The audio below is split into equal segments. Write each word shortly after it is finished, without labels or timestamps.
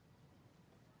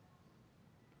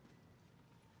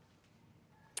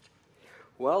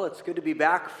Well, it's good to be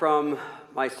back from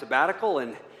my sabbatical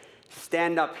and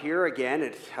stand up here again.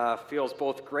 It feels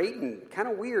both great and kind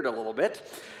of weird a little bit.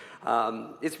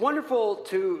 It's wonderful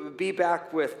to be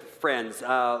back with friends.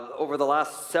 Over the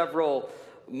last several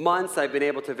months, I've been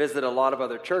able to visit a lot of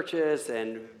other churches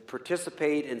and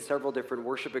participate in several different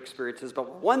worship experiences.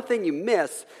 But one thing you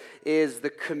miss is the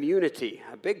community.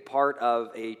 A big part of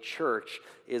a church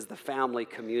is the family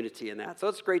community in that. So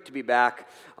it's great to be back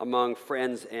among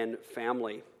friends and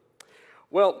family.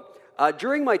 Well,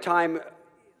 during my time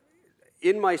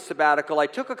in my sabbatical, I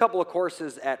took a couple of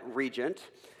courses at Regent.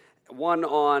 One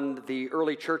on the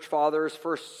early church fathers,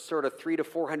 first sort of 300 to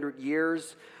 400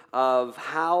 years of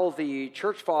how the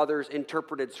church fathers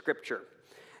interpreted Scripture.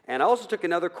 And I also took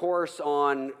another course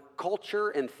on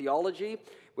culture and theology,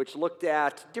 which looked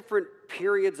at different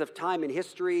periods of time in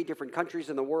history, different countries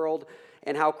in the world,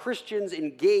 and how Christians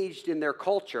engaged in their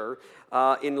culture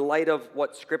in light of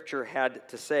what Scripture had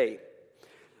to say.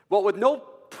 Well, with no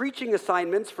preaching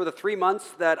assignments for the 3 months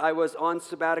that I was on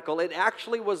sabbatical, it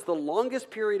actually was the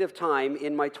longest period of time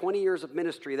in my 20 years of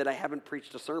ministry that I haven't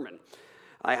preached a sermon.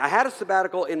 I had a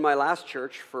sabbatical in my last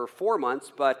church for 4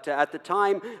 months, but at the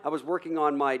time I was working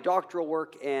on my doctoral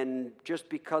work, and just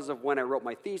because of when I wrote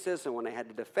my thesis and when I had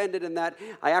to defend it and that,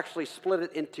 I actually split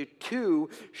it into 2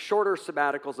 shorter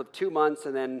sabbaticals of 2 months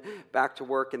and then back to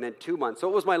work and then 2 months. So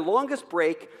it was my longest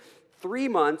break, 3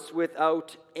 months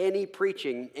without any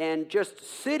preaching and just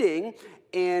sitting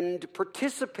and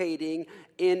participating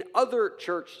in other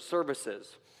church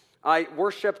services. I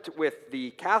worshiped with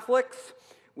the Catholics,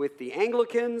 with the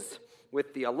Anglicans,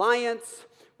 with the Alliance,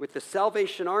 with the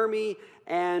Salvation Army,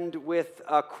 and with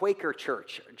a Quaker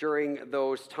church during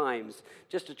those times,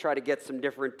 just to try to get some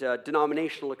different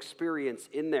denominational experience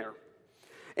in there.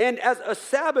 And as a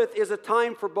Sabbath is a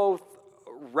time for both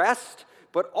rest,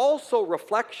 but also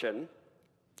reflection,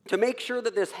 to make sure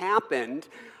that this happened,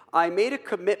 I made a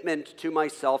commitment to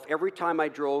myself every time I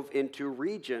drove into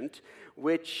Regent,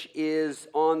 which is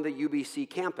on the UBC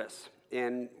campus.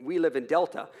 And we live in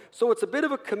Delta. So it's a bit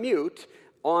of a commute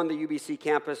on the UBC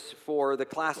campus for the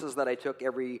classes that I took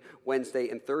every Wednesday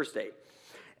and Thursday.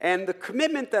 And the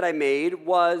commitment that I made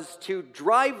was to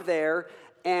drive there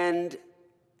and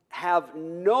have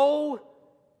no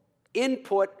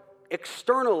input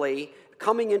externally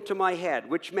coming into my head,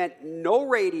 which meant no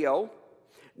radio,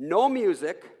 no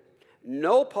music,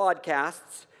 no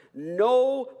podcasts,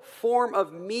 no form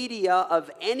of media of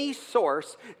any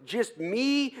source, just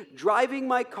me driving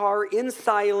my car in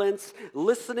silence,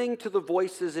 listening to the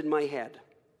voices in my head.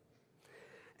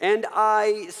 And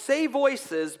I say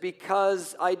voices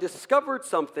because I discovered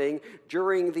something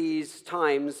during these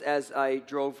times as I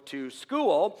drove to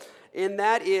school, and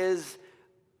that is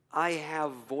I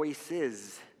have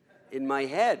voices in my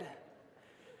head.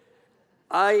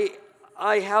 I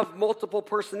have multiple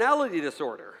personality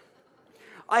disorder.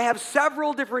 I have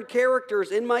several different characters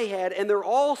in my head, and they're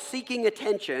all seeking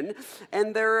attention,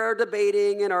 and they're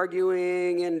debating and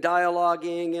arguing and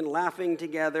dialoguing and laughing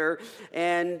together.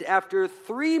 And after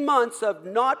 3 months of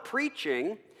not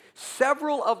preaching,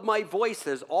 several of my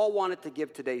voices all wanted to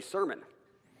give today's sermon.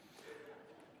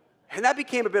 And that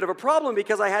became a bit of a problem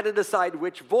because I had to decide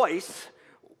which voice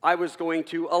I was going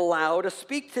to allow to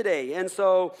speak today. And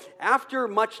so after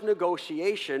much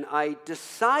negotiation, I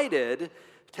decided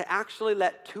to actually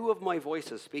let 2 of my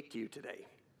voices speak to you today.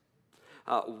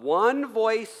 One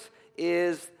voice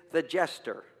is the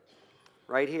jester,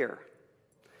 right here.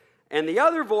 And the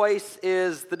other voice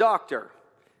is the doctor,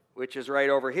 which is right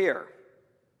over here.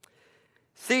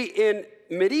 See, in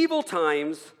medieval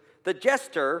times, the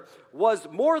jester was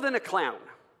more than a clown.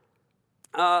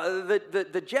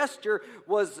 The jester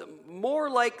was more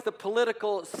like the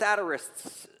political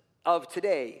satirists of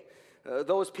today.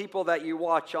 Those people that you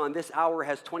watch on This Hour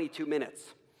Has 22 Minutes,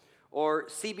 or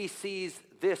CBC's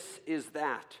This Is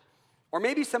That. Or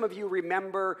maybe some of you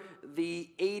remember the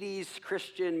 80s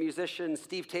Christian musician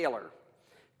Steve Taylor,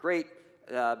 great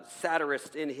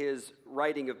satirist in his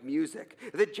writing of music.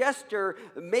 The jester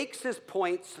makes his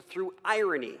points through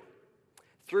irony,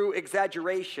 through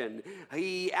exaggeration.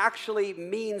 He actually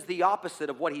means the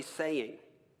opposite of what he's saying.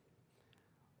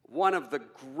 One of the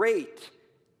great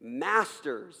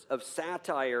masters of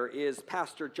satire is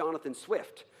Pastor Jonathan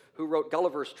Swift, who wrote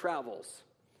Gulliver's Travels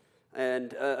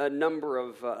and a number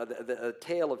of the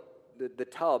Tale of the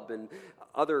Tub and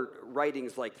other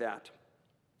writings like that.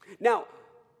 Now,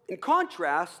 in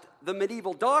contrast, the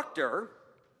medieval doctor,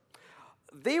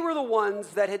 they were the ones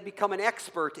that had become an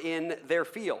expert in their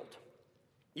field.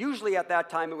 Usually at that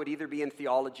time, it would either be in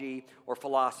theology or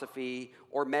philosophy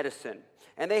or medicine.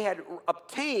 And they had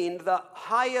obtained the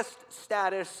highest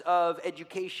status of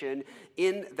education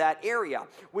in that area,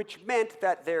 which meant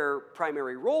that their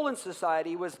primary role in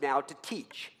society was now to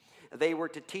teach. They were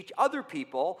to teach other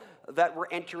people that were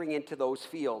entering into those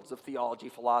fields of theology,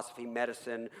 philosophy,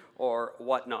 medicine, or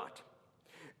whatnot.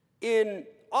 In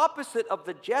opposite of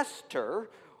the jester,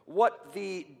 what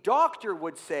the doctor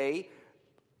would say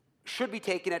should be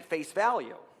taken at face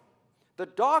value. The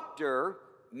doctor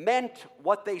meant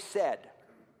what they said.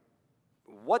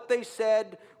 What they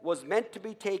said was meant to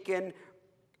be taken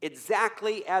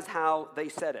exactly as how they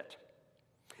said it.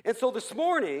 And so this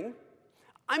morning,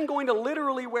 I'm going to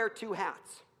literally wear two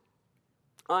hats.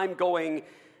 I'm going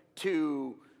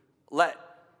to let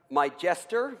my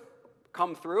jester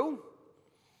come through,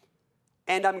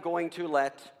 and I'm going to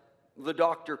let the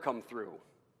doctor come through.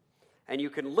 And you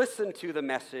can listen to the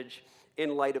message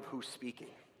in light of who's speaking.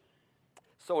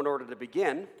 So in order to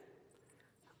begin,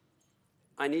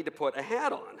 I need to put a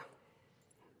hat on.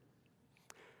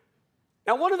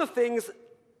 Now, one of the things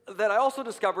that I also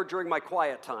discovered during my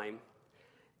quiet time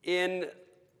in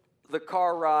the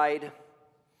car ride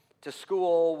to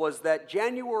school was that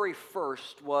January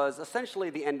 1st was essentially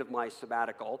the end of my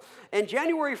sabbatical. And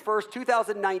January 1st,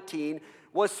 2019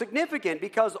 was significant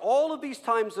because all of these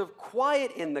times of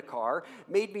quiet in the car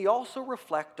made me also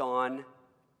reflect on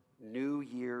New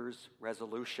Year's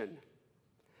resolution.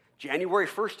 January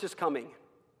 1st is coming,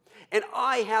 and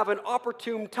I have an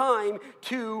opportune time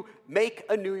to make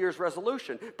a New Year's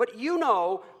resolution. But you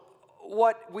know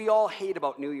what we all hate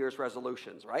about New Year's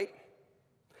resolutions, right?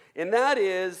 And that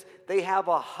is they have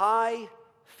a high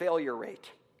failure rate.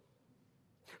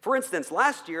 For instance,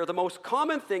 last year, the most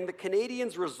common thing that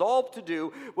Canadians resolved to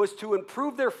do was to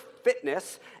improve their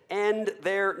fitness and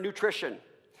their nutrition.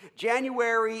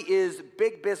 January is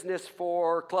big business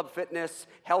for Club Fitness,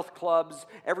 health clubs.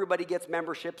 Everybody gets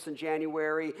memberships in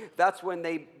January. That's when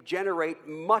they generate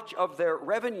much of their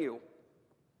revenue.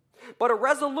 But a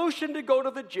resolution to go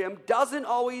to the gym doesn't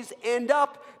always end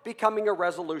up becoming a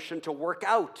resolution to work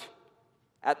out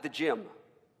at the gym.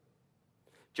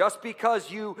 Just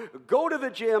because you go to the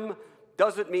gym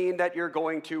doesn't mean that you're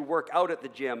going to work out at the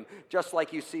gym, just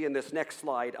like you see in this next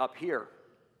slide up here.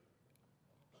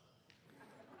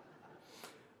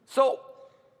 So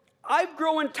I've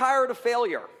grown tired of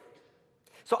failure.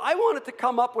 So I wanted to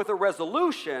come up with a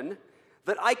resolution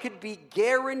that I could be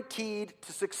guaranteed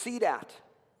to succeed at.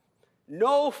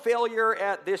 No failure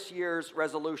at this year's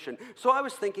resolution. So I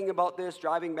was thinking about this,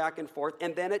 driving back and forth,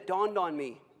 and then it dawned on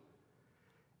me.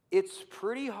 It's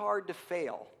pretty hard to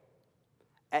fail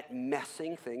at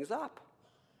messing things up.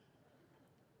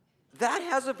 That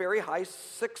has a very high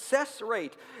success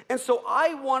rate. And so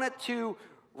I wanted to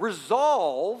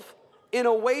resolve in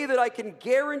a way that I can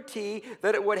guarantee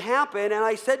that it would happen. And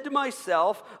I said to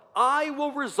myself, I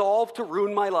will resolve to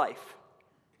ruin my life.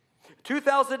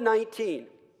 2019.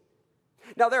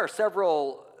 Now, there are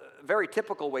several very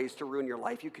typical ways to ruin your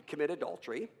life. You could commit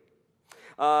adultery.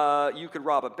 You could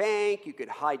rob a bank. You could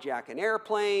hijack an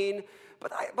airplane.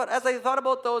 But as I thought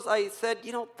about those, I said,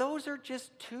 those are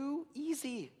just too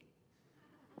easy.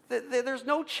 There's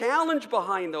no challenge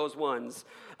behind those ones.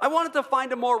 I wanted to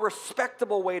find a more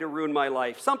respectable way to ruin my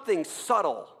life, something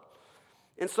subtle.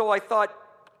 And so I thought,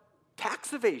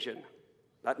 tax evasion,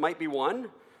 that might be one.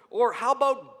 Or how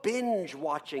about binge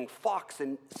watching Fox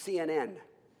and CNN?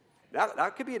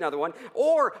 That could be another one.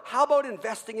 Or how about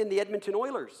investing in the Edmonton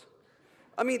Oilers?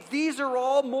 I mean, these are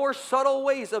all more subtle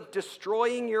ways of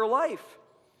destroying your life.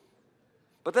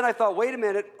 But then I thought, wait a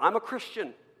minute, I'm a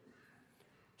Christian.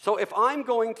 So if I'm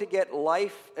going to get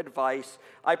life advice,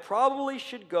 I probably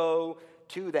should go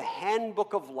to the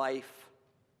Handbook of Life,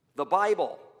 the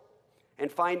Bible,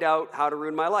 and find out how to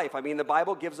ruin my life. I mean, the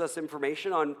Bible gives us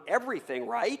information on everything,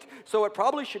 right? So it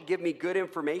probably should give me good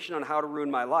information on how to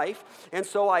ruin my life. And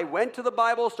so I went to the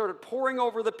Bible, started poring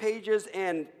over the pages,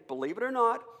 and believe it or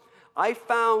not, I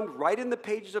found right in the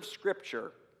pages of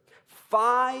Scripture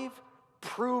 5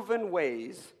 proven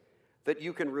ways that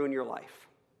you can ruin your life.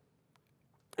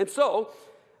 And so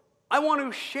I want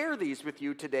to share these with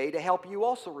you today to help you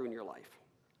also ruin your life.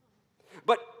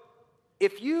 But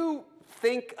if you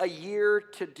think a year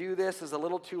to do this is a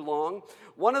little too long,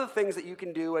 one of the things that you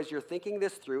can do as you're thinking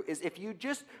this through is if you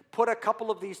just put a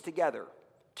couple of these together,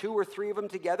 2 or 3 of them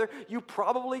together, you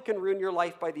probably can ruin your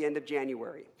life by the end of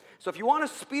January. So if you want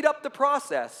to speed up the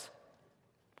process,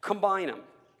 combine them.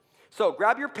 So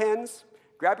grab your pens,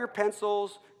 grab your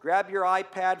pencils, grab your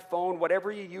iPad, phone,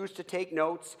 whatever you use to take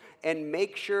notes, and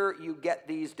make sure you get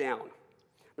these down.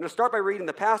 I'm going to start by reading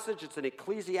the passage. It's in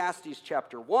Ecclesiastes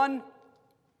chapter 1.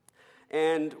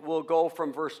 and we'll go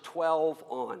from verse 12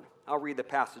 on. I'll read the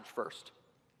passage first.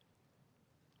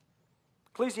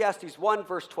 Ecclesiastes 1,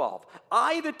 verse 12.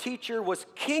 I, the teacher, was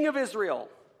king of Israel.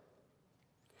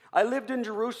 I lived in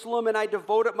Jerusalem, and I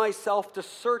devoted myself to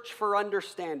search for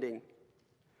understanding,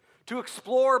 to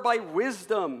explore by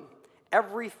wisdom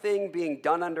everything being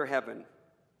done under heaven.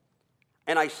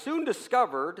 And I soon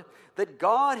discovered that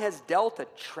God has dealt a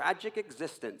tragic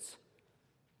existence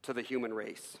to the human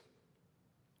race.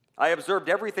 I observed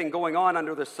everything going on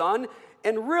under the sun,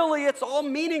 and really it's all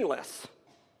meaningless.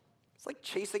 It's like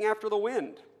chasing after the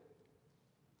wind.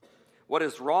 What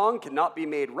is wrong cannot be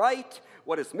made right.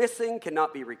 What is missing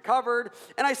cannot be recovered.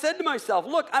 And I said to myself,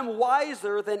 look, I'm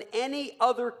wiser than any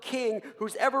other king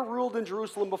who's ever ruled in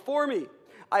Jerusalem before me.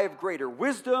 I have greater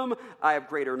wisdom. I have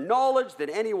greater knowledge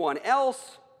than anyone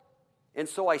else. And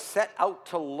so I set out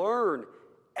to learn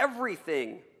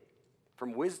everything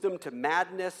from wisdom to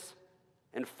madness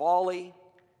and folly.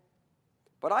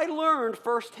 But I learned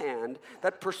firsthand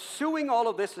that pursuing all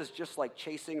of this is just like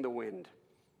chasing the wind.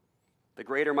 The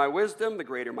greater my wisdom, the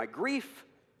greater my grief.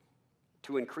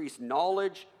 To increase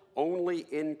knowledge only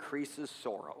increases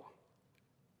sorrow.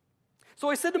 So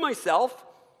I said to myself,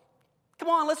 come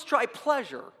on, let's try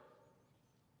pleasure.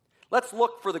 Let's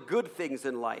look for the good things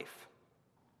in life.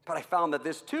 But I found that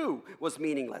this too was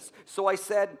meaningless. So I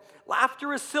said,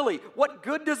 laughter is silly. What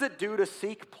good does it do to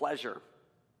seek pleasure?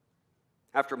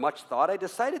 After much thought, I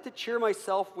decided to cheer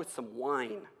myself with some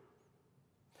wine.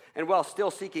 And while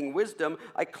still seeking wisdom,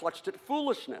 I clutched at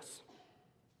foolishness.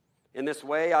 In this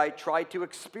way, I tried to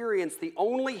experience the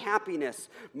only happiness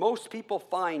most people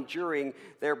find during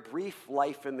their brief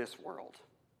life in this world.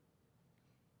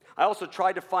 I also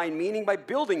tried to find meaning by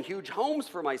building huge homes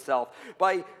for myself,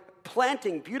 by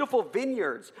planting beautiful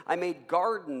vineyards. I made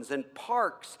gardens and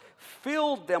parks,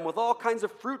 filled them with all kinds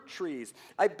of fruit trees.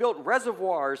 I built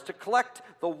reservoirs to collect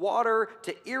the water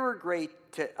to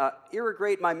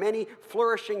irrigate my many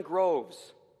flourishing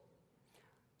groves.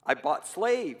 I bought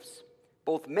slaves,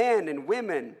 both men and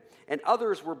women, and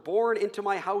others were born into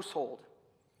my household.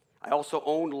 I also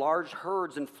owned large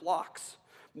herds and flocks,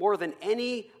 more than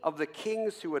any of the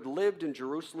kings who had lived in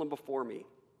Jerusalem before me.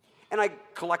 And I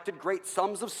collected great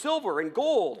sums of silver and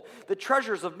gold, the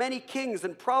treasures of many kings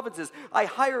and provinces. I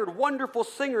hired wonderful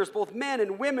singers, both men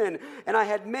and women, and I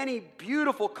had many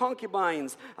beautiful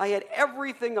concubines. I had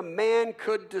everything a man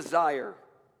could desire.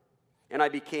 And I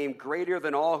became greater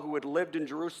than all who had lived in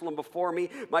Jerusalem before me.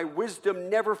 My wisdom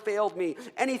never failed me.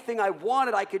 Anything I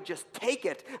wanted, I could just take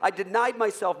it. I denied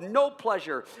myself no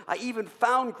pleasure. I even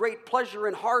found great pleasure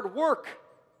in hard work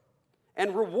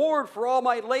and reward for all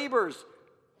my labors.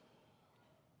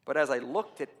 But as I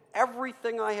looked at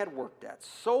everything I had worked at,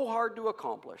 so hard to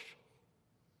accomplish,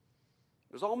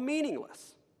 it was all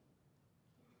meaningless,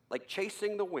 like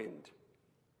chasing the wind.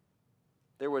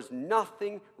 There was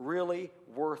nothing really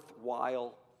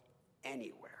worthwhile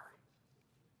anywhere.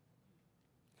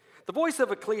 The voice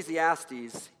of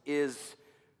Ecclesiastes is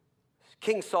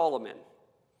King Solomon,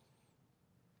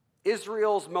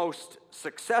 Israel's most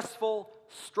successful,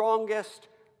 strongest,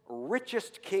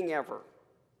 richest king ever.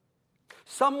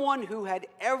 Someone who had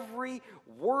every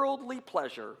worldly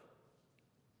pleasure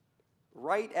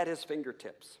right at his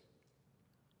fingertips.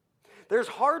 There's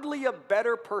hardly a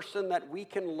better person that we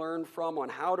can learn from on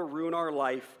how to ruin our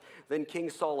life than King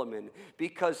Solomon,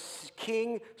 because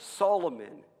King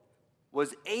Solomon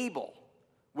was able,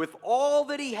 with all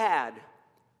that he had,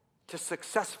 to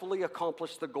successfully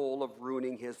accomplish the goal of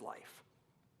ruining his life.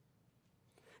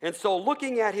 And so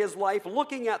looking at his life,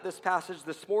 looking at this passage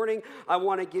this morning, I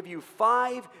want to give you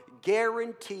 5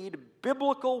 guaranteed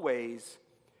biblical ways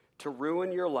to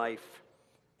ruin your life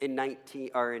in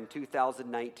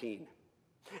 2019.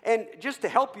 And just to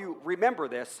help you remember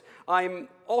this, I'm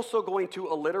also going to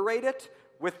alliterate it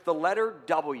with the letter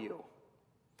W.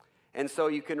 And so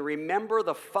you can remember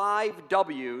the 5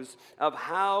 W's of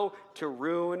how to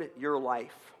ruin your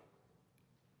life.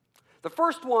 The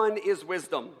first one is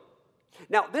wisdom.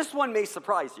 Now, this one may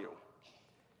surprise you,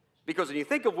 because when you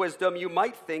think of wisdom, you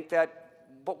might think that,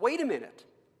 but wait a minute.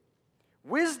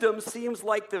 Wisdom seems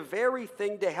like the very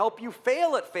thing to help you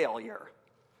fail at failure.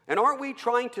 And aren't we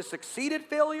trying to succeed at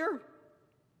failure?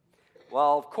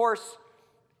 Well, of course,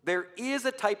 there is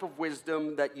a type of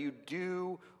wisdom that you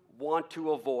do want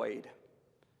to avoid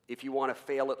if you want to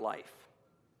fail at life.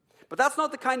 But that's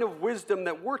not the kind of wisdom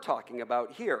that we're talking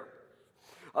about here.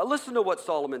 Listen to what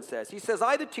Solomon says. He says,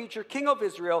 I, the teacher, king of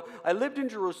Israel, I lived in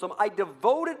Jerusalem. I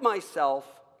devoted myself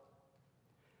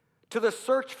to the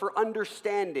search for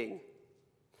understanding,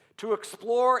 to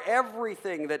explore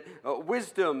everything that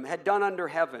wisdom had done under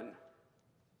heaven.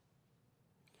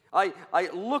 I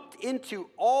looked into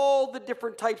all the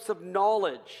different types of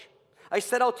knowledge. I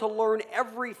set out to learn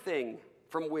everything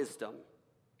from wisdom.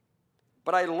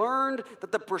 But I learned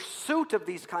that the pursuit of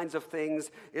these kinds of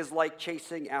things is like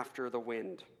chasing after the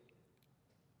wind.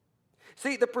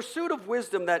 See, the pursuit of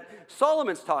wisdom that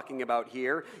Solomon's talking about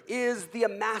here is the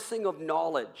amassing of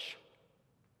knowledge,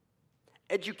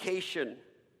 education,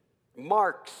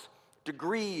 marks,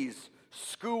 degrees,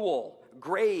 school,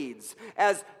 grades,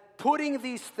 as putting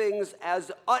these things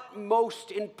as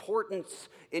utmost importance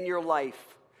in your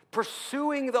life,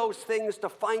 pursuing those things to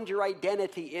find your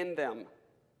identity in them.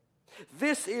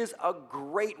 This is a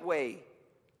great way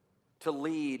to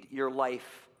lead your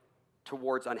life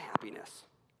towards unhappiness.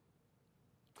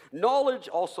 Knowledge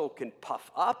also can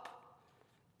puff up.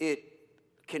 It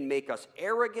can make us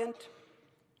arrogant.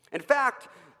 In fact,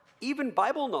 even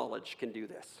Bible knowledge can do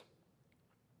this.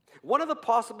 One of the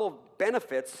possible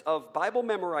benefits of Bible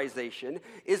memorization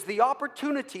is the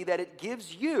opportunity that it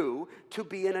gives you to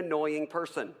be an annoying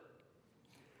person.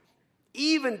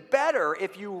 Even better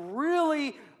if you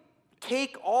really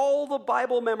take all the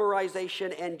Bible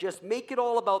memorization and just make it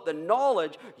all about the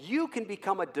knowledge, you can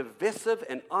become a divisive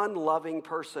and unloving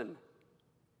person.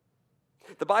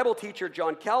 The Bible teacher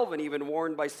John Calvin even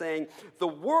warned by saying, "The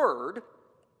word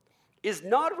is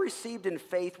not received in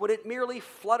faith when it merely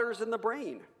flutters in the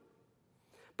brain,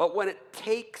 but when it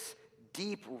takes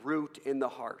deep root in the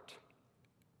heart."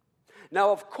 Now,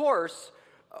 of course,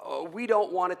 we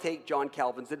don't want to take John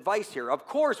Calvin's advice here. Of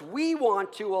course, we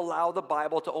want to allow the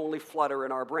Bible to only flutter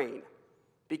in our brain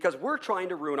because we're trying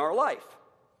to ruin our life.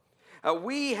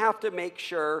 We have to make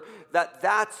sure that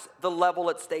that's the level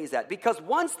it stays at, because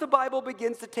once the Bible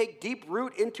begins to take deep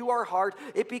root into our heart,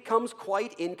 it becomes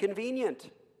quite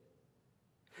inconvenient.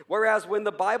 Whereas when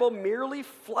the Bible merely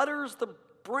flutters the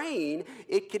brain,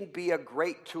 it can be a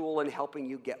great tool in helping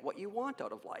you get what you want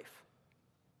out of life.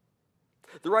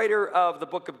 The writer of the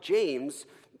book of James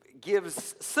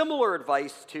gives similar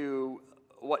advice to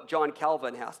what John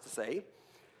Calvin has to say.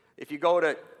 If you go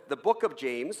to the book of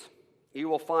James, you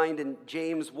will find in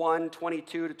James 1,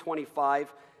 22 to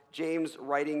 25, James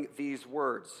writing these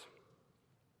words.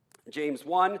 James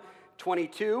 1,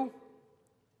 22,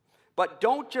 "But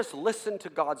don't just listen to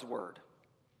God's word.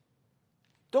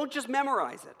 Don't just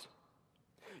memorize it.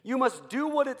 You must do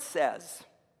what it says.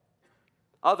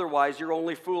 Otherwise, you're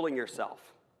only fooling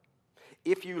yourself.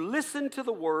 If you listen to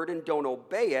the word and don't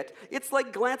obey it, it's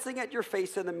like glancing at your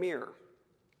face in the mirror.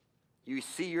 You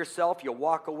see yourself, you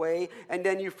walk away, and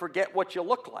then you forget what you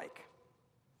look like.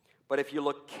 But if you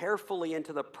look carefully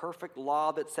into the perfect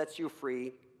law that sets you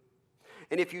free,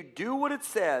 and if you do what it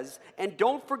says and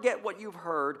don't forget what you've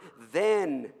heard,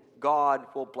 then God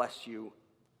will bless you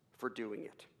for doing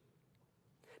it."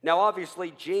 Now,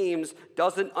 obviously, James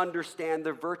doesn't understand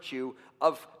the virtue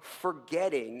of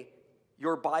forgetting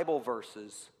your Bible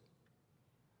verses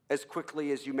as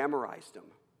quickly as you memorized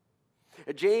them.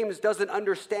 James doesn't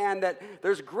understand that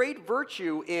there's great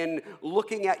virtue in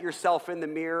looking at yourself in the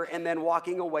mirror and then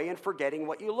walking away and forgetting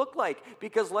what you look like.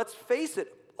 Because let's face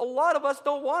it, a lot of us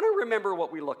don't want to remember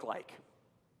what we look like.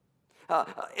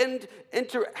 And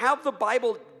to have the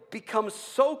Bible become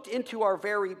soaked into our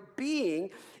very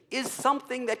being is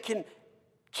something that can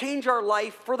change our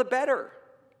life for the better.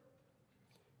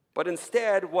 But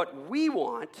instead, what we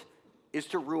want is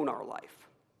to ruin our life.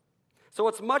 So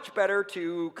it's much better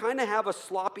to kind of have a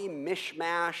sloppy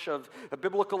mishmash of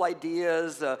biblical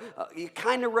ideas. You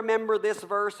kind of remember this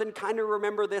verse and kind of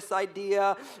remember this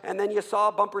idea, and then you saw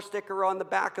a bumper sticker on the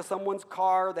back of someone's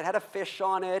car that had a fish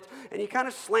on it, and you kind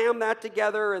of slam that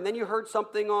together, and then you heard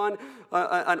something on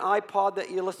an iPod that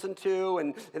you listened to,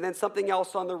 and then something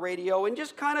else on the radio, and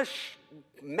just kind of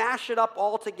mash it up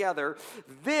all together.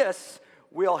 This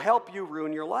will help you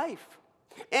ruin your life.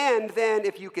 And then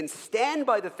if you can stand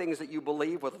by the things that you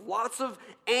believe with lots of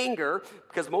anger,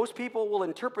 because most people will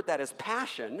interpret that as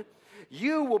passion,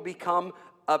 you will become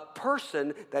a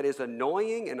person that is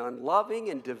annoying and unloving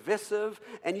and divisive,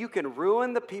 and you can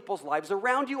ruin the people's lives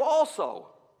around you also.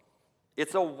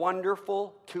 It's a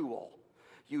wonderful tool.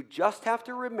 You just have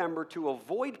to remember to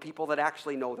avoid people that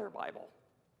actually know their Bible.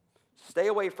 Stay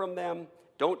away from them.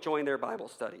 Don't join their Bible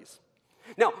studies.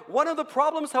 Now, one of the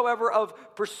problems, however, of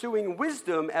pursuing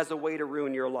wisdom as a way to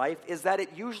ruin your life is that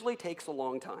it usually takes a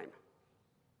long time.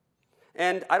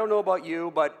 And I don't know about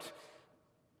you, but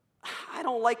I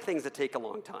don't like things that take a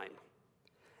long time.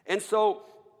 And so,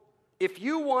 if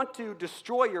you want to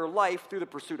destroy your life through the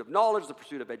pursuit of knowledge, the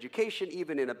pursuit of education,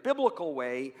 even in a biblical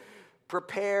way,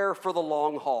 prepare for the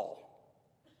long haul.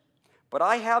 But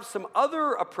I have some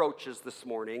other approaches this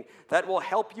morning that will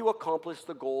help you accomplish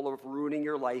the goal of ruining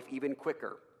your life even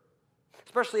quicker.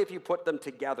 especially if you put them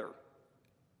together.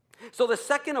 So the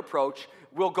second approach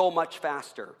will go much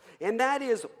faster, and that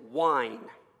is wine.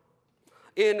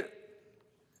 In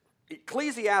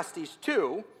Ecclesiastes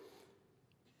 2,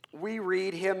 we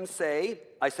read him say,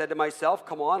 I said to myself,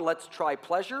 come on, let's try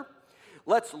pleasure.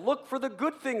 Let's look for the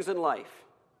good things in life.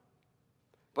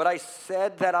 But I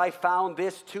said that I found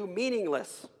this too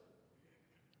meaningless.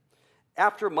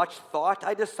 After much thought,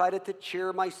 I decided to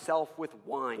cheer myself with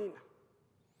wine.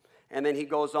 And then he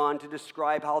goes on to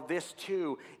describe how this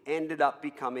too ended up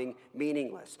becoming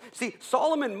meaningless. See,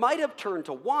 Solomon might have turned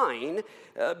to wine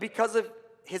because of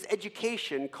his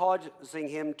education causing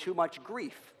him too much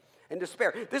grief and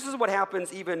despair. This is what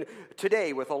happens even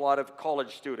today with a lot of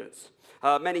college students.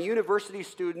 Many university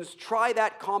students try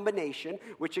that combination,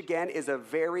 which again is a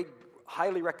very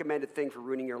highly recommended thing for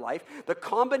ruining your life. The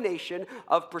combination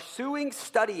of pursuing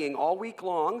studying all week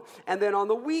long and then on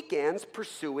the weekends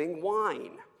pursuing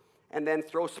wine. And then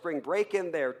throw spring break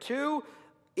in there too.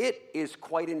 It is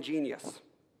quite ingenious.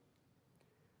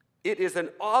 It is an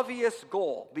obvious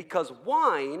goal because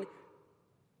wine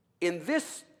in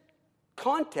this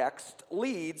context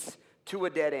leads to a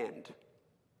dead end.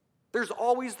 There's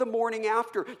always the morning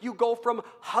after. You go from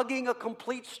hugging a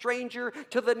complete stranger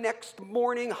to the next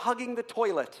morning hugging the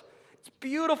toilet. It's a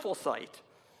beautiful sight.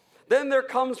 Then there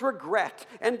comes regret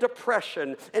and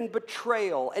depression and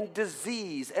betrayal and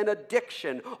disease and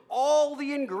addiction. All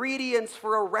the ingredients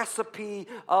for a recipe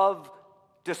of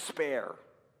despair.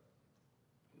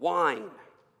 Wine,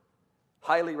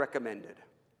 highly recommended.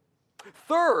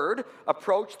 Third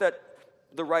approach that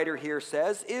the writer here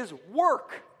says is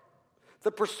work.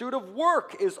 The pursuit of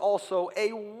work is also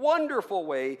a wonderful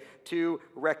way to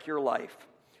wreck your life.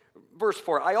 Verse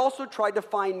 4, I also tried to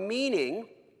find meaning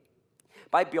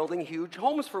by building huge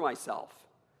homes for myself,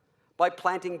 by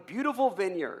planting beautiful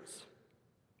vineyards.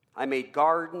 I made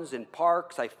gardens and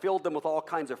parks. I filled them with all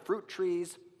kinds of fruit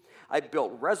trees. I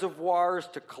built reservoirs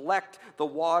to collect the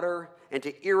water and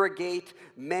to irrigate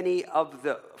many of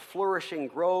the flourishing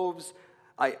groves.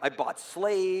 I bought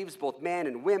slaves, both men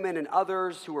and women and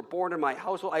others who were born in my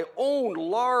household. I owned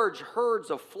large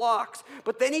herds of flocks.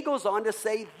 But then he goes on to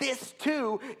say, this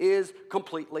too is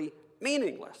completely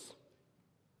meaningless.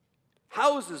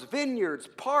 Houses, vineyards,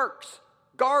 parks,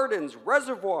 gardens,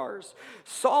 reservoirs.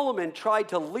 Solomon tried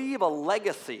to leave a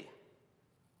legacy.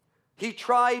 He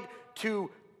tried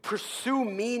to pursue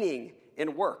meaning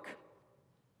in work.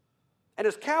 And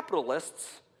as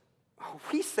capitalists,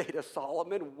 we say to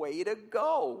Solomon, way to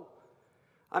go.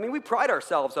 I mean, we pride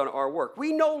ourselves on our work.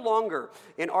 We no longer,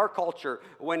 in our culture,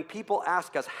 when people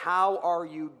ask us, how are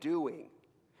you doing?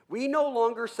 We no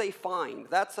longer say fine.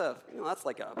 That's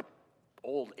like a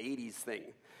old 80s thing.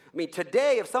 I mean,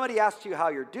 today, if somebody asks you how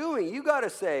you're doing, you got to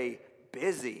say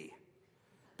busy.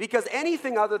 Because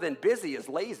anything other than busy is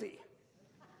lazy.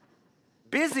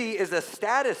 Busy is a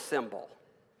status symbol.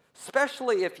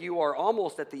 Especially if you are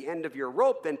almost at the end of your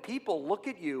rope, then people look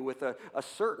at you with a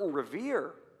certain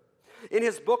revere. In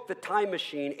his book, The Time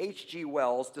Machine, H.G.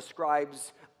 Wells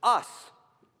describes us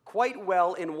quite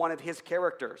well in one of his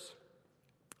characters.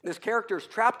 This character is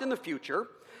trapped in the future,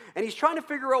 and he's trying to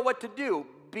figure out what to do,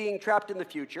 being trapped in the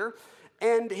future.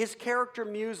 And his character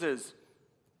muses,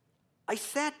 I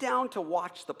sat down to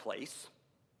watch the place,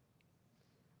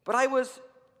 but I was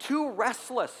too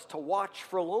restless to watch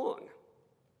for long.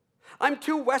 I'm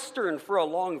too Western for a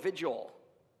long vigil.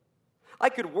 I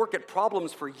could work at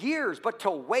problems for years, but to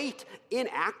wait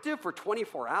inactive for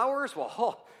 24 hours,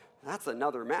 well, that's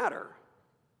another matter.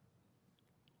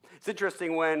 It's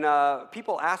interesting when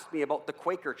people asked me about the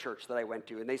Quaker church that I went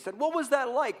to, and they said, what was that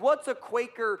like? What's a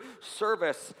Quaker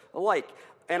service like?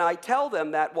 And I tell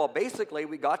them that, well, basically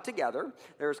we got together.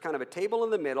 There was kind of a table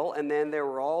in the middle, and then there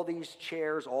were all these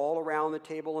chairs all around the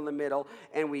table in the middle,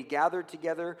 and we gathered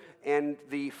together, and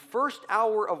the first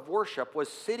hour of worship was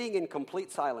sitting in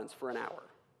complete silence for an hour.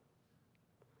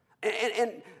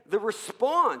 And the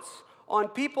response on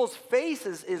people's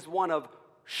faces is one of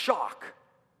shock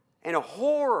and a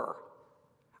horror.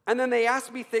 And then they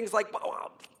ask me things like,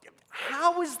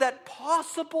 how is that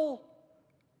possible?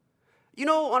 You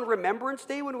know, on Remembrance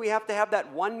Day when we have to have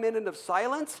that 1 minute of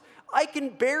silence, I can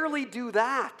barely do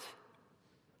that.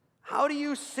 How do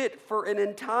you sit for an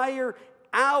entire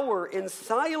hour in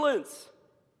silence?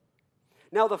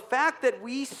 Now, the fact that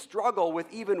we struggle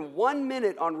with even 1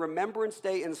 minute on Remembrance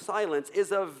Day in silence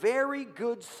is a very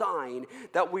good sign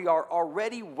that we are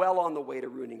already well on the way to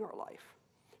ruining our life.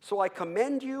 So I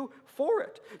commend you for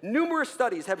it. Numerous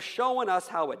studies have shown us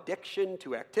how addiction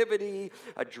to activity,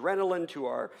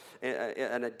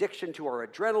 an addiction to our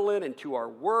adrenaline and to our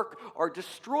work are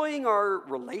destroying our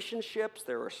relationships,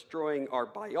 they're destroying our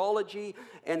biology,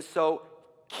 and so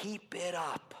keep it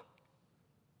up.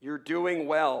 You're doing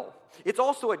well. It's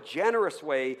also a generous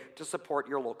way to support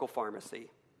your local pharmacy.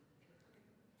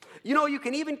 You know, you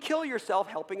can even kill yourself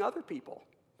helping other people.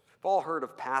 We've all heard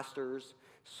of pastors,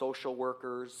 social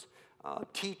workers,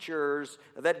 teachers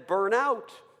that burn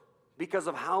out because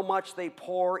of how much they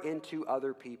pour into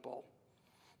other people.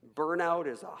 Burnout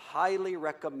is a highly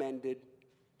recommended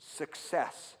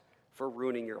success for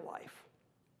ruining your life.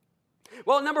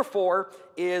 Well, number 4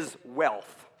 is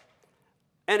wealth.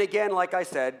 And again, like I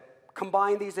said,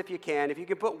 combine these if you can. If you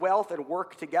can put wealth and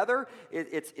work together,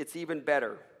 it's even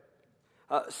better.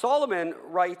 Solomon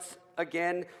writes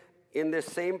again in this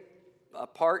same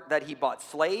part that he bought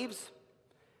slaves.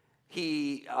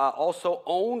 He also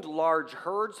owned large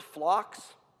herds, flocks,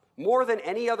 more than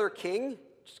any other king.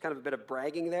 Just kind of a bit of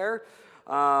bragging there.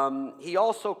 He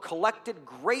also collected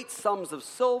great sums of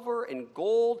silver and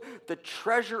gold, the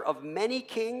treasure of many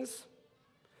kings.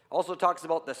 Also talks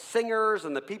about the singers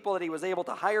and the people that he was able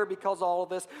to hire because of all of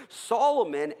this.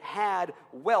 Solomon had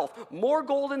wealth, more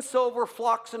gold and silver,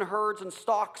 flocks and herds and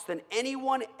stocks than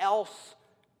anyone else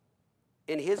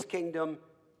in his kingdom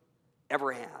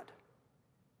ever had.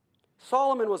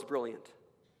 Solomon was brilliant.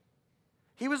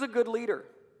 He was a good leader.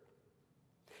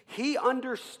 He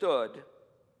understood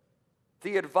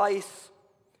the advice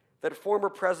that former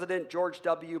President George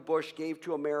W. Bush gave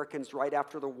to Americans right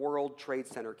after the World Trade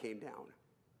Center came down.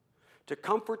 To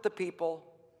comfort the people,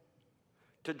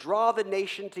 to draw the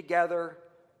nation together,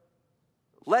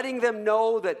 letting them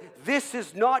know that this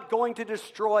is not going to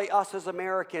destroy us as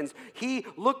Americans. He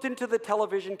looked into the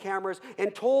television cameras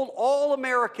and told all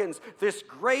Americans this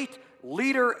great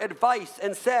leader advice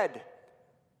and said,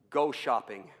 go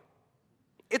shopping.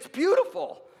 It's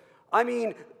beautiful. I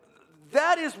mean,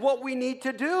 that is what we need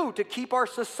to do to keep our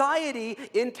society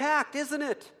intact, isn't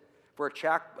it? If we're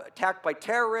attacked by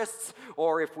terrorists,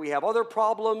 or if we have other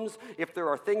problems, if there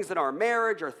are things in our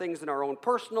marriage or things in our own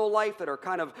personal life that are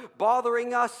kind of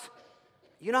bothering us,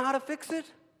 you know how to fix it?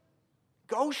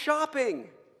 Go shopping.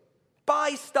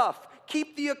 Buy stuff.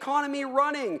 Keep the economy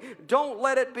running. Don't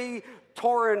let it be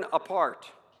torn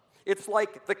apart. It's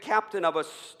like the captain of a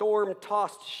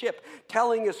storm-tossed ship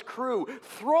telling his crew,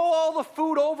 throw all the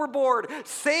food overboard,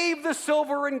 save the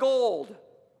silver and gold.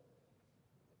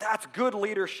 That's good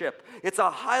leadership. It's a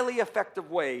highly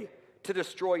effective way to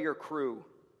destroy your crew.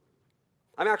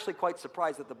 I'm actually quite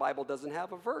surprised that the Bible doesn't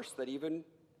have a verse that even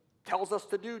tells us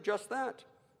to do just that.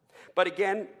 But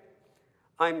again,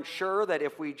 I'm sure that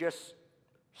if we just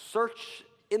search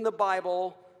in the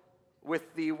Bible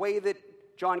with the way that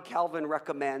John Calvin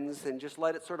recommends and just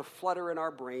let it sort of flutter in our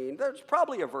brain, there's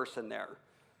probably a verse in there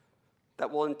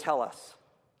that will tell us,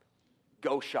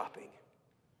 go shopping.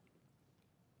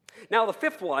 Now, the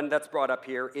 5th one that's brought up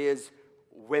here is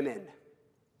women.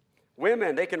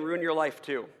 Women, they can ruin your life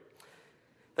too.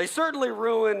 They certainly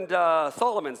ruined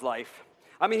Solomon's life.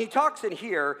 I mean, he talks in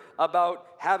here about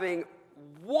having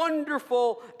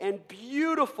wonderful and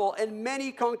beautiful and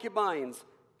many concubines.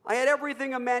 I had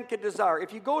everything a man could desire.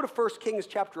 If you go to 1 Kings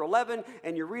chapter 11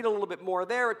 and you read a little bit more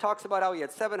there, it talks about how he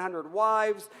had 700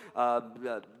 wives,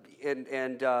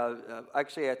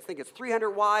 actually I think it's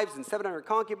 300 wives and 700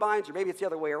 concubines, or maybe it's the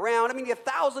other way around. I mean,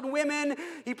 1,000 women.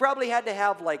 He probably had to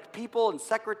have like people and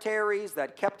secretaries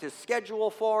that kept his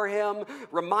schedule for him,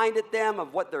 reminded them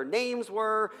of what their names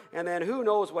were, and then who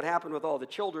knows what happened with all the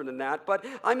children and that. But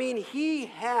I mean, he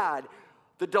had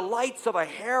the delights of a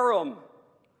harem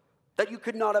that you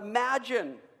could not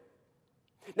imagine.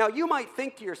 Now, you might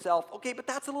think to yourself, okay, but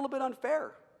that's a little bit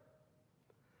unfair.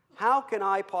 How can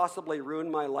I possibly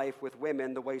ruin my life with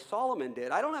women the way Solomon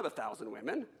did? I don't have 1,000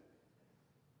 women.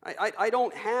 I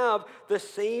don't have the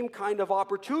same kind of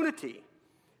opportunity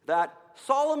that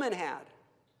Solomon had.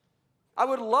 I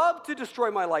would love to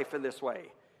destroy my life in this way,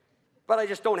 but I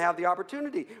just don't have the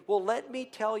opportunity. Well, let me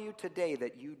tell you today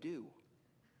that you do.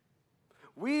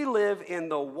 We live in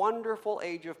the wonderful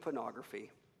age of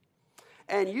pornography,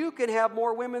 and you can have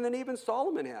more women than even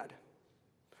Solomon had.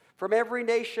 From every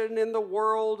nation in the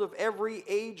world, of every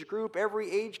age group, every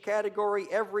age category,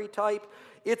 every type.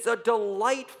 It's a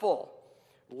delightful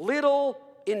little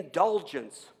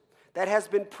indulgence that has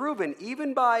been proven,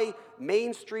 even by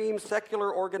mainstream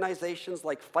secular organizations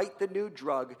like Fight the New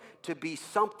Drug, to be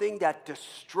something that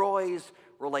destroys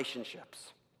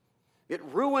relationships. It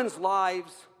ruins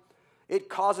lives. It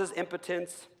causes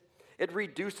impotence. It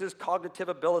reduces cognitive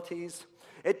abilities.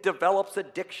 It develops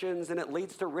addictions and it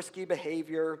leads to risky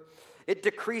behavior. It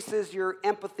decreases your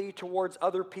empathy towards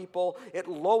other people. It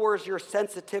lowers your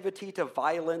sensitivity to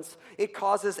violence. It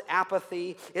causes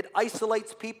apathy. It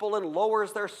isolates people and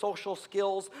lowers their social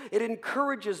skills. It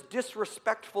encourages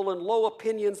disrespectful and low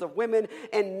opinions of women.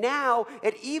 And now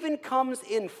it even comes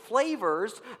in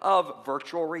flavors of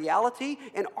virtual reality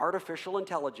and artificial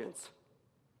intelligence.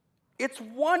 It's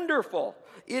wonderful.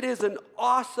 It is an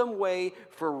awesome way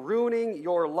for ruining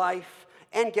your life.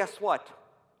 And guess what?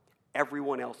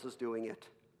 Everyone else is doing it.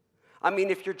 I mean,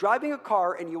 if you're driving a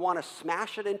car and you want to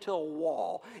smash it into a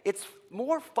wall, it's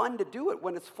more fun to do it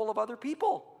when it's full of other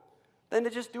people than to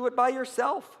just do it by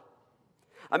yourself.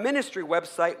 A ministry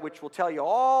website which will tell you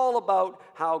all about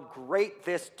how great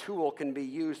this tool can be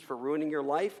used for ruining your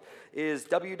life is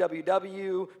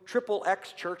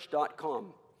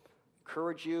www.xxchurch.com.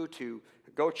 Encourage you to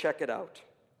go check it out.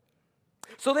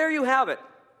 So there you have it.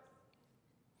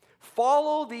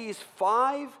 Follow these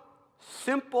 5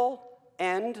 simple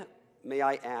and, may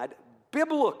I add,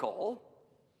 biblical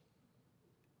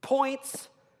points,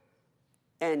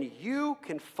 and you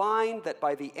can find that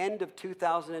by the end of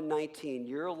 2019,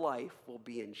 your life will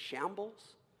be in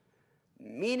shambles,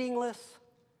 meaningless,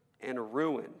 and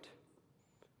ruined.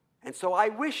 And so I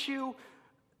wish you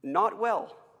not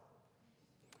well.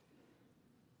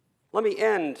 Let me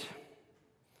end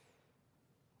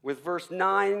with verse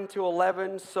 9 to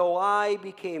 11. So I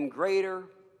became greater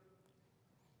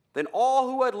than all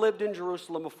who had lived in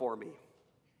Jerusalem before me,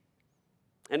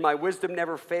 and my wisdom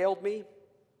never failed me.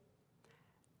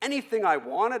 Anything I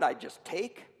wanted, I'd just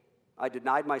take. I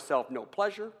denied myself no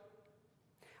pleasure.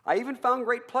 I even found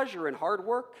great pleasure in hard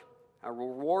work, a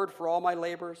reward for all my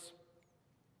labors.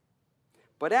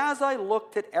 But as I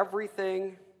looked at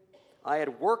everything I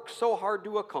had worked so hard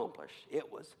to accomplish, it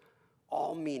was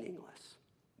all meaningless,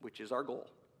 which is our goal.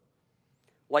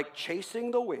 Like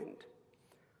chasing the wind,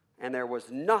 and there was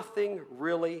nothing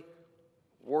really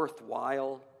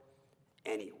worthwhile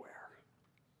anywhere.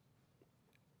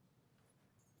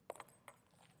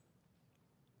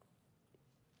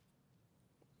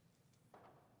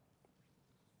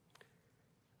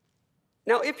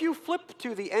 Now, if you flip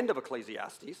to the end of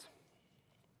Ecclesiastes,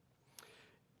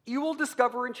 you will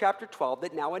discover in chapter 12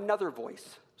 that now another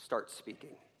voice starts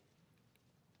speaking.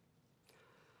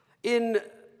 In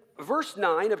verse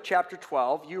 9 of chapter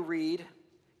 12, you read,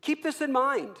 "Keep this in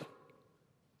mind.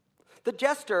 The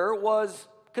jester was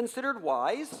considered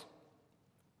wise,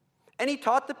 and he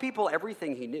taught the people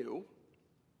everything he knew.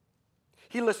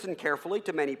 He listened carefully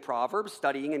to many proverbs,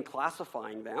 studying and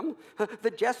classifying them.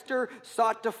 The jester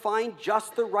sought to find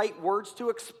just the right words to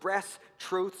express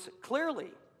truths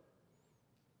clearly.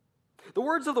 The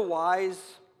words of the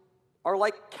wise are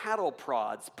like cattle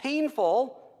prods,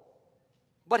 painful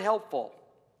but helpful.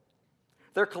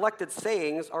 Their collected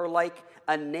sayings are like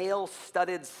a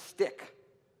nail-studded stick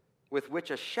with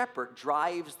which a shepherd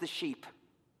drives the sheep.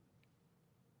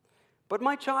 But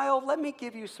my child, let me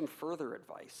give you some further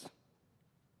advice.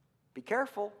 Be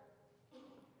careful,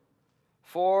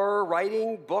 for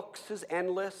writing books is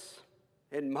endless,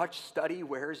 and much study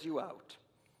wears you out."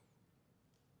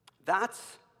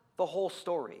 That's the whole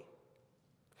story.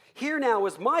 Here now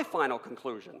is my final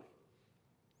conclusion.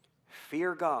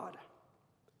 Fear God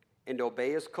and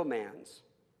obey his commands,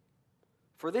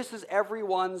 for this is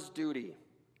everyone's duty.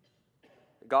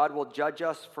 God will judge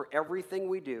us for everything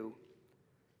we do,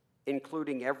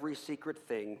 including every secret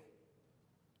thing,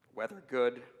 whether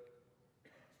good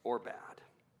or bad.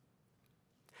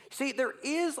 See, there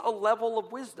is a level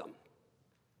of wisdom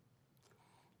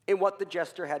in what the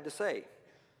jester had to say.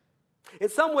 In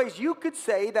some ways, you could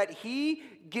say that he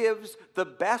gives the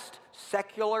best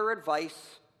secular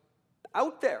advice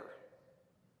out there.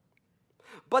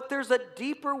 But there's a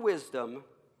deeper wisdom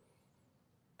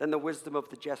than the wisdom of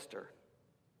the jester.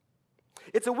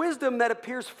 It's a wisdom that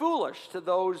appears foolish to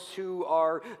those who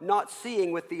are not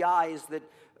seeing with the eyes that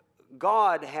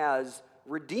God has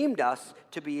redeemed us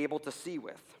to be able to see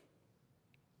with.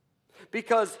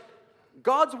 Because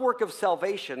God's work of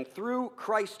salvation through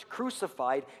Christ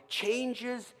crucified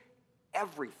changes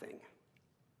everything.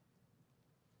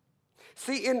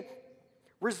 See, in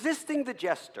resisting the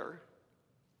jester,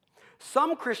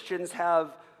 some Christians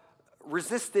have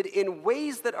resisted in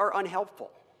ways that are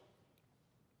unhelpful.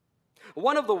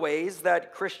 One of the ways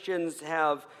that Christians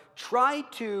have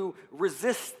tried to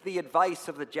resist the advice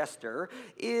of the jester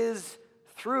is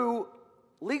through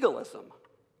legalism.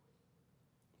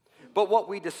 But what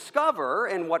we discover,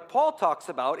 and what Paul talks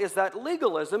about, is that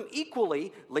legalism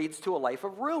equally leads to a life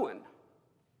of ruin.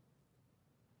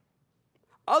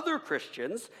 Other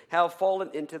Christians have fallen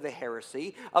into the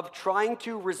heresy of trying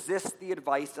to resist the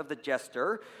advice of the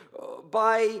jester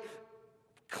by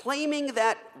claiming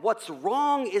that what's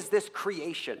wrong is this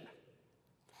creation.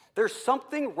 There's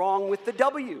something wrong with the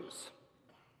W's.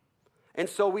 And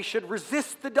so we should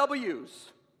resist the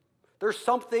W's. There's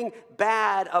something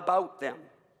bad about them.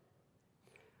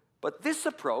 But this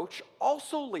approach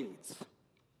also leads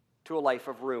to a life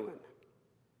of ruin.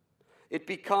 It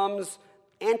becomes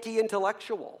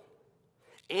anti-intellectual,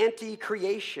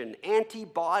 anti-creation,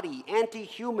 anti-body,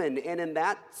 anti-human, and in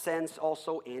that sense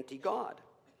also anti-God.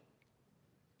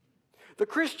 The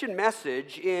Christian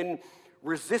message in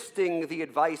resisting the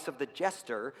advice of the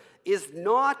jester is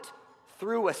not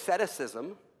through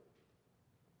asceticism,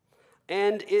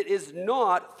 and it is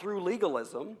not through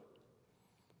legalism,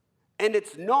 and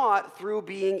it's not through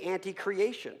being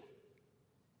anti-creation.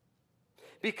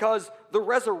 Because the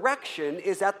resurrection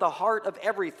is at the heart of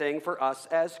everything for us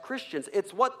as Christians.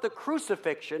 It's what the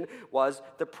crucifixion was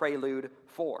the prelude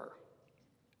for.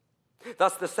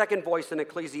 Thus, the second voice in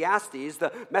Ecclesiastes,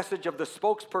 the message of the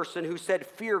spokesperson who said,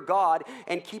 "Fear God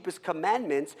and keep his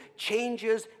commandments,"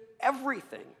 changes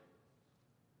everything.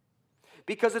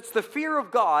 Because it's the fear of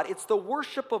God, it's the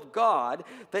worship of God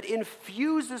that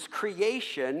infuses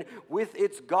creation with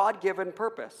its God-given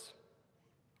purpose.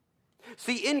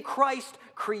 See, in Christ,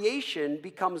 creation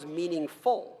becomes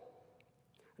meaningful,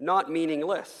 not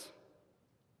meaningless.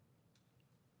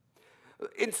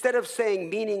 Instead of saying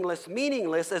meaningless,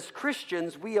 meaningless, as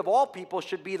Christians, we of all people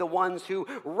should be the ones who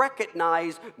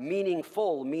recognize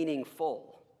meaningful,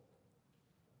 meaningful.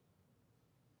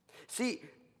 See,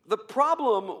 the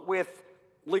problem with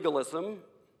legalism,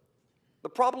 the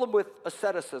problem with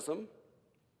asceticism,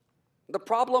 the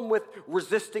problem with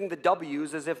resisting the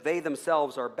W's as if they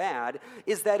themselves are bad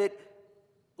is that it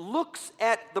looks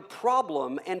at the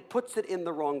problem and puts it in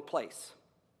the wrong place.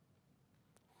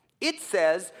 It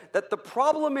says that the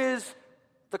problem is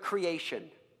the creation.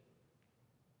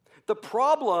 The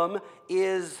problem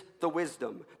is the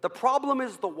wisdom. The problem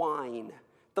is the wine.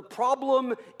 The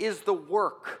problem is the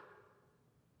work.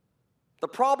 The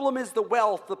problem is the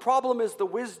wealth. The problem is the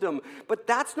wisdom. But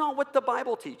that's not what the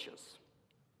Bible teaches.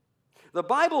 The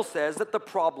Bible says that the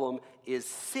problem is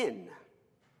sin.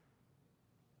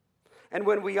 And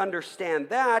when we understand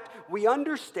that, we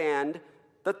understand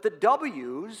that the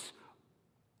W's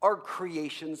are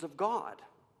creations of God.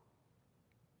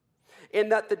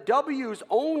 And that the W's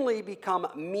only become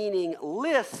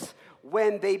meaningless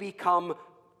when they become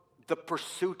the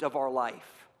pursuit of our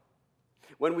life.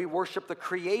 When we worship the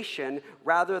creation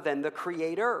rather than the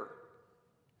Creator.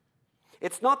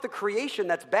 It's not the creation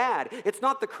that's bad. It's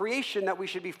not the creation that we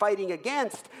should be fighting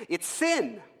against. It's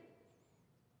sin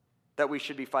that we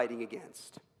should be fighting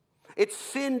against. It's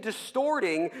sin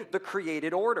distorting the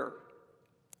created order.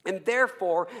 And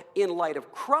therefore, in light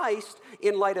of Christ,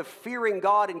 in light of fearing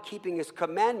God and keeping his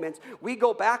commandments, we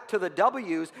go back to the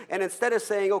W's, and instead of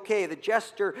saying, okay, the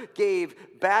jester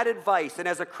gave bad advice, and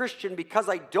as a Christian, because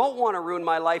I don't want to ruin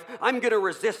my life, I'm going to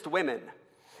resist women.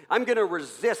 I'm going to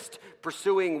resist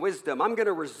pursuing wisdom. I'm going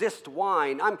to resist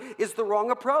wine. Is the wrong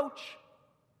approach.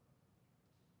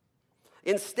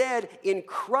 Instead, in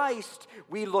Christ,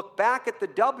 we look back at the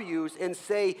W's and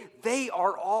say they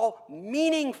are all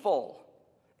meaningful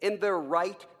in their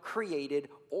right created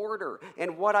order.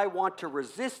 And what I want to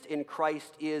resist in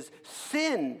Christ is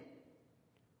sin,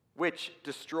 which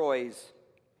destroys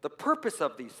the purpose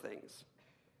of these things.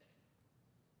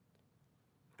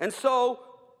 And so,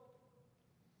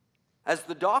 as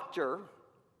the doctor,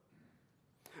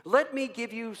 let me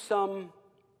give you some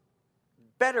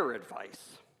better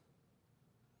advice,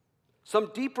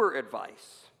 some deeper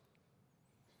advice,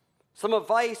 some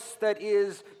advice that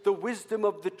is the wisdom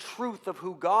of the truth of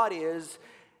who God is,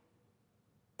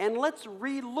 and let's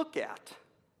re-look at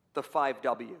the 5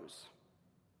 W's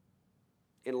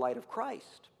in light of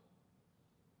Christ.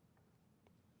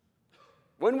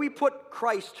 When we put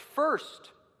Christ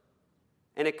first,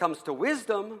 and it comes to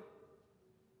wisdom,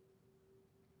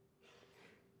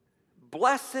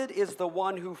 blessed is the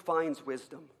one who finds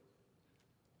wisdom,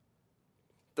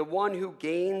 the one who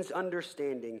gains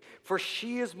understanding, for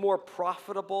she is more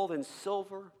profitable than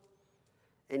silver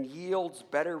and yields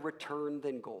better return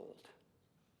than gold.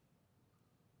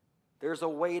 There's a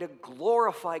way to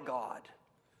glorify God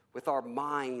with our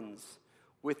minds,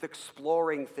 with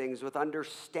exploring things, with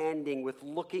understanding, with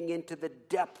looking into the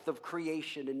depth of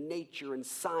creation and nature and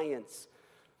science.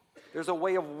 There's a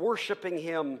way of worshiping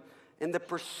him in the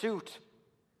pursuit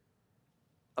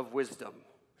of wisdom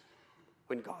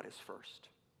when God is first.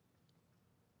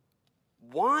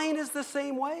 Wine is the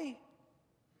same way.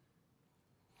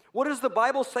 What does the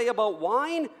Bible say about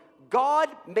wine? God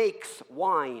makes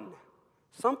wine.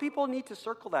 Some people need to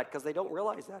circle that because they don't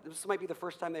realize that. This might be the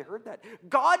first time they heard that.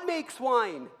 God makes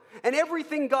wine, and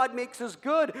everything God makes is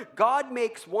good. God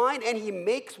makes wine, and he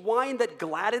makes wine that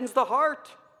gladdens the heart.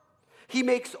 He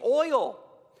makes oil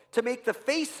to make the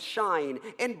face shine,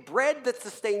 and bread that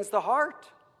sustains the heart.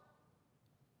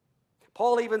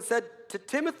 Paul even said to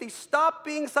Timothy, stop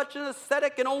being such an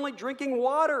ascetic and only drinking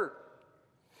water.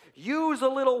 Use a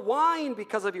little wine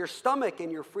because of your stomach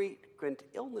and your frequent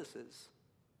illnesses.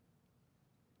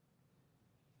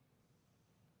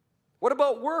 What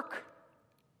about work?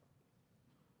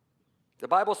 The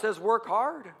Bible says work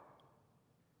hard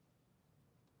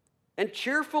and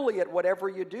cheerfully at whatever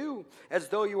you do, as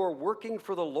though you are working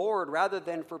for the Lord rather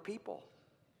than for people.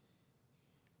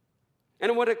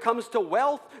 And when it comes to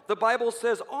wealth, the Bible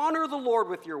says honor the Lord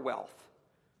with your wealth.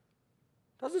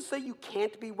 It doesn't say you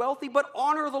can't be wealthy, but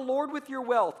honor the Lord with your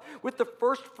wealth, with the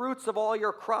first fruits of all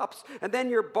your crops. And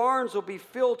then your barns will be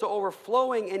filled to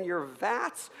overflowing, and your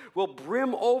vats will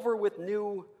brim over with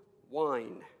new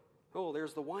wine. Oh,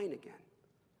 there's the wine again.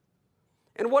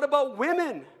 And what about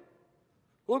women?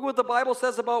 Look what the Bible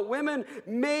says about women.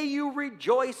 May you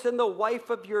rejoice in the wife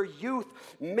of your youth.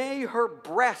 May her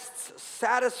breasts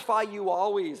satisfy you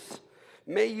always.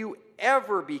 May you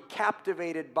ever be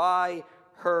captivated by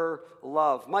her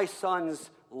love. My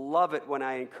sons love it when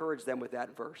I encourage them with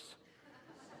that verse.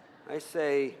 I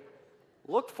say,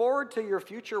 look forward to your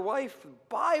future wife. The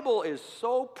Bible is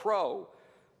so pro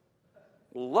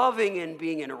loving and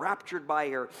being enraptured by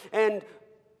her. And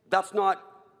that's not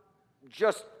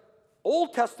just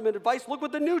Old Testament advice. Look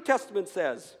what the New Testament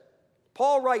says.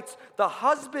 Paul writes, the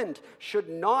husband should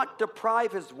not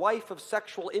deprive his wife of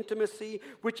sexual intimacy,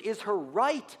 which is her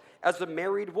right as a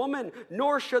married woman,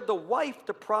 nor should the wife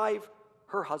deprive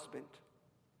her husband.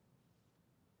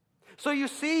 So you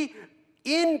see,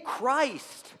 in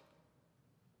Christ,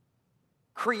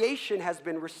 creation has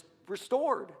been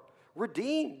restored,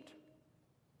 redeemed.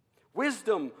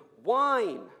 Wisdom,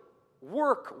 wine,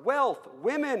 work, wealth,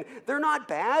 women, they're not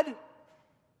bad.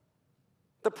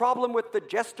 The problem with the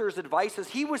jester's advice is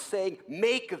he was saying,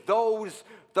 make those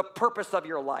the purpose of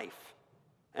your life.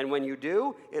 And when you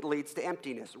do, it leads to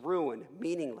emptiness, ruin,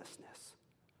 meaninglessness.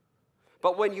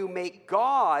 But when you make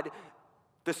God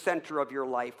the center of your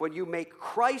life, when you make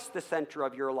Christ the center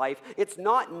of your life, it's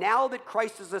not now that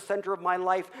Christ is the center of my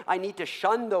life, I need to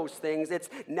shun those things. It's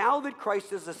now that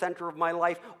Christ is the center of my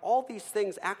life, all these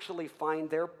things actually find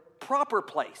their proper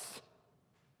place.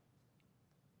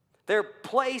 Their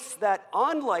place that,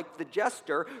 unlike the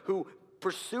jester who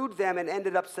pursued them and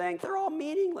ended up saying, they're all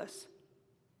meaningless.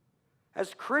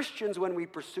 As Christians, when we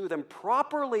pursue them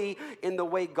properly in the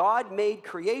way God made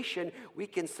creation, we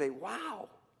can say, wow,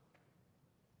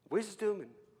 wisdom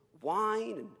and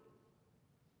wine and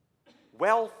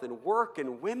wealth and work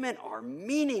and women are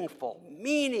meaningful,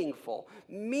 meaningful,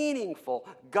 meaningful.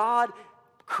 God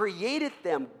created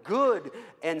them good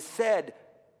and said,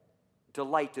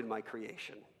 delight in my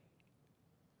creation.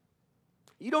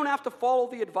 You don't have to follow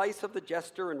the advice of the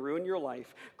jester and ruin your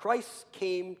life. Christ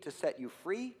came to set you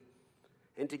free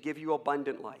and to give you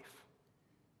abundant life.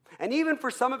 And even for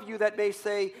some of you that may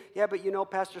say, yeah, but you know,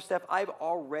 Pastor Steph, I've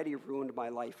already ruined my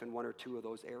life in one or two of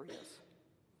those areas.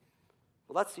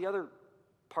 Well, that's the other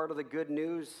part of the good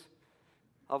news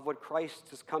of what Christ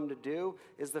has come to do,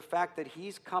 is the fact that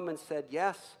he's come and said,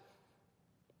 yes,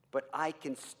 but I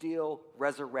can still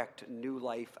resurrect new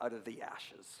life out of the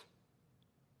ashes.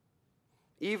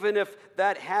 Even if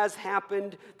that has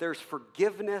happened, there's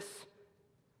forgiveness,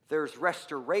 there's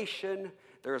restoration,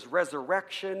 there's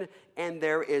resurrection, and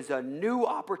there is a new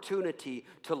opportunity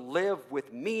to live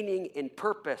with meaning and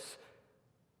purpose,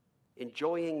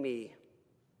 enjoying me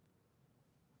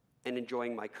and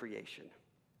enjoying my creation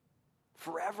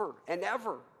forever and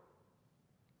ever.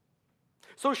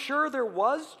 So sure, there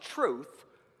was truth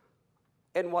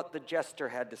in what the jester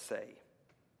had to say,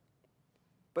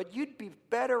 but you'd be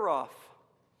better off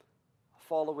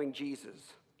following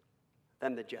Jesus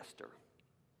than the jester,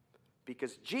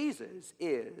 because Jesus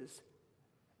is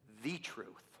the truth,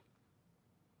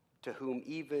 to whom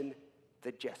even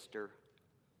the jester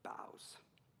bows.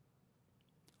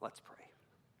 Let's pray.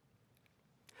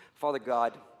 Father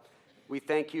God, we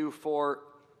thank you for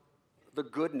the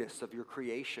goodness of your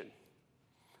creation.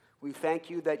 We thank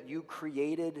you that you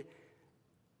created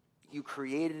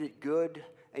it good,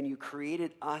 and you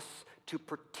created us to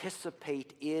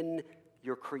participate in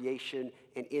your creation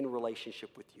and in relationship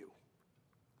with you.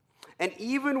 And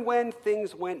even when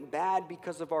things went bad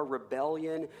because of our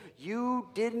rebellion, you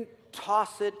didn't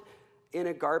toss it in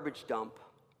a garbage dump,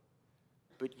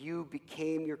 but you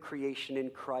became your creation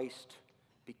in Christ,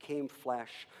 became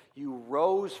flesh. You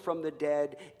rose from the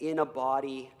dead in a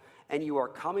body, and you are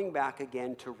coming back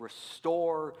again to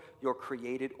restore your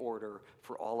created order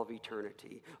for all of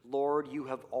eternity. Lord, you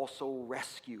have also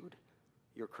rescued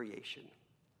your creation.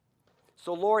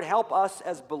 So, Lord, help us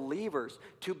as believers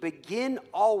to begin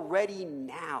already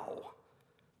now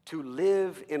to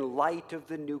live in light of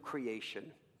the new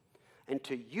creation and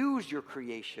to use your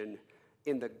creation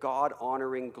in the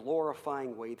God-honoring,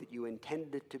 glorifying way that you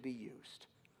intended it to be used.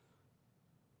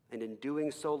 And in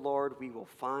doing so, Lord, we will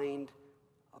find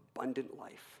abundant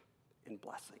life and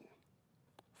blessing.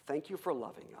 Thank you for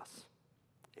loving us.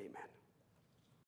 Amen.